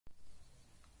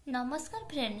नमस्कार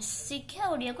फ्रेंड्स, शिक्षा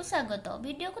ओडिया को स्वागत।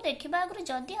 वीडियो को देखिबा आगु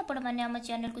जदि आपण माने हम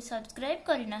चैनल को सब्सक्राइब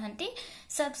करिनाहंती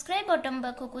सब्सक्राइब बटन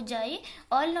पाखक जाई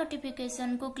ऑल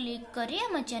नोटिफिकेशन को क्लिक करी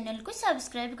हम चैनल को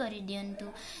सब्सक्राइब करि दियंतु।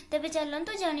 तेबे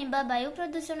चलंतु जानिबा वायु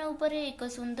प्रदूषण उपरे एक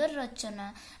सुंदर रचना।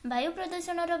 वायु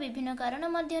प्रदूषण रो विभिन्न कारण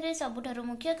मध्य रे सबुठारु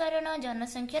मुख्य कारण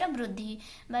जनसंख्यार वृद्धि।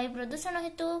 वायु प्रदूषण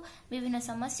हेतु विभिन्न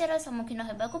समस्यार सम्मुखीन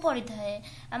हेबाकू पड़िथाय।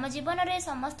 आम जीवन रे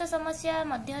समस्त समस्या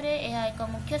मध्य रे एहा एक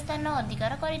मुख्य स्थान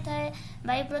अधिकार थाए।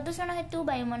 वायु प्रदूषण हेतु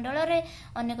वायुमंडल रे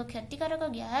अनेक क्षतिकारक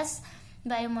गैस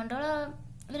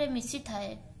वायुमंडल रे मिसी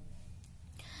थाए,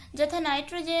 जथा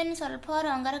नाइट्रोजेन, सल्फर,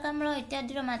 अंगारकाम्ल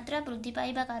इत्यादि मात्रा वृद्धि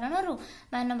पाइबा कारणरू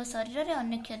मानव शरीर में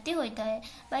अनेक क्षति होता है।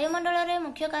 वायुमंडल रे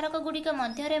मुख्य कारक गुड़िक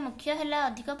मध्य मुख्य है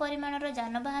अधिक परिमाणर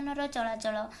जानवाहन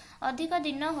चलाचल। अधिक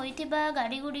दिन होइथिबा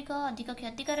गाड़ी गुड़िक अधिक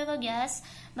क्षतिकारक गैस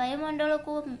वायुमंडल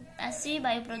को आसी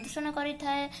वायु प्रदूषण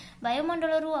करिथाए।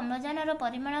 वायुमंडल अम्लजान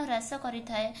परिमाण ह्रास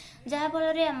करिथाए, जहा फल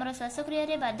रे हमर श्वासक्रिया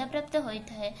रे बाधा प्राप्त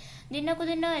होइथाए। दिन को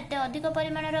दिन एते अधिक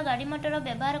परिमाणर गाड़ी मोटर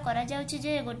व्यवहार करा जाउछि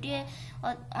जे गोटिए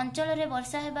अंचल रे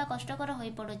वर्षा हेबा कष्टकर होई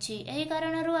पड़ुछि। एही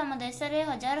कारणरू आम देश रे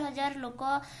हजार हजार लोक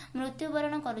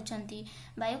मृत्युवरण करुछंती।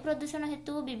 वायु प्रदूषण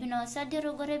हेतु विभिन्न असाध्य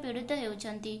रोग रे पीड़ित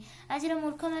हेउछंती। आजिर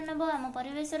मूर्ख मानव आम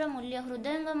परिवेशर मूल्य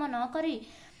हृदयंगम न करी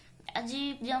आज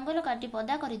जंगल काटी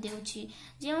पदा कर देउछि,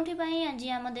 जेउठी पई आज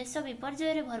आम देश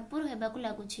विपर्यय रे भरपूर हेबाकू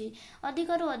लागुछि।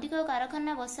 अधिकरू अधिक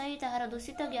कारखाना बसाई ताहार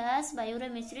दूषित गैस वायु रे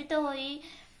मिश्रित होई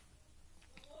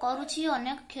करुछि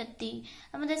अनेक क्षति।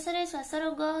 आम देश में श्वास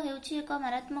रोग हेउछि एक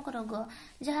मारात्मक रोग,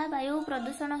 जहाँ वायु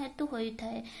प्रदूषण हेतु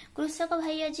होइथाए। कृषक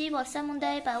भाई आज वर्षा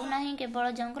मुंदाए पाउनाही केवल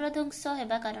जंगल ध्वंस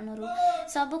हेबा कारणरू।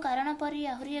 सबु कारण परि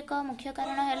आहुरी एक मुख्य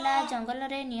कारण हैला जंगल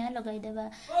रे निआं लगाई देबा।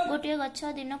 गोटे गछ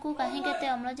दिन को काहे केते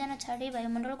अम्लजान छाड़ी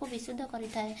वायुमंडल को विशुद्ध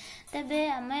करिथाए। तेबे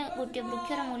आमे गोटे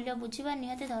वृक्षर मूल्य बुझिबा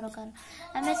निहाती दरकार।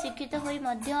 आमे शिक्षित होई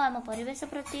मध्य आम परिवेश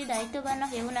प्रति दायित्ववान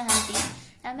हेउनाहांती।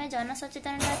 आमे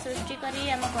जनसचेतनता सृष्टि करी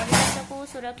आम परिवेश को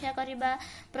सुरक्षा करिबा,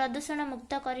 प्रदूषण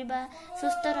मुक्त करिबा।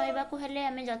 सुस्थ रहिबाकू हेले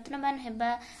आमे जत्नवान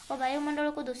हेबा और वायुमंडल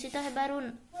को दूषित हेबारु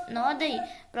न देई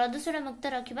प्रदूषण मुक्त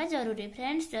रखिबा जरूरी।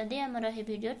 फ्रेंड्स, जदि हमर ए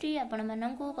वीडियोटी आपण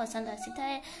माननकू पसंद आसी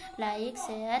थाए लाइक,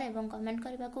 शेयर एवं कमेंट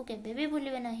करबाकू केबे भी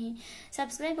भूलिबे नाही।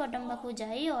 सब्सक्राइब बटन पाखु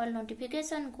जाई ऑल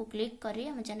नोटिफिकेशन को क्लिक करी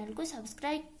हम चैनल को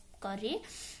सब्सक्राइब करी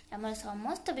हमर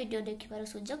समस्त वीडियो देखिबार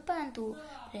सुजोग पांतु।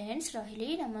 फ्रेंड्स,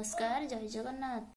 रहिली नमस्कार, जय जगन्नाथ।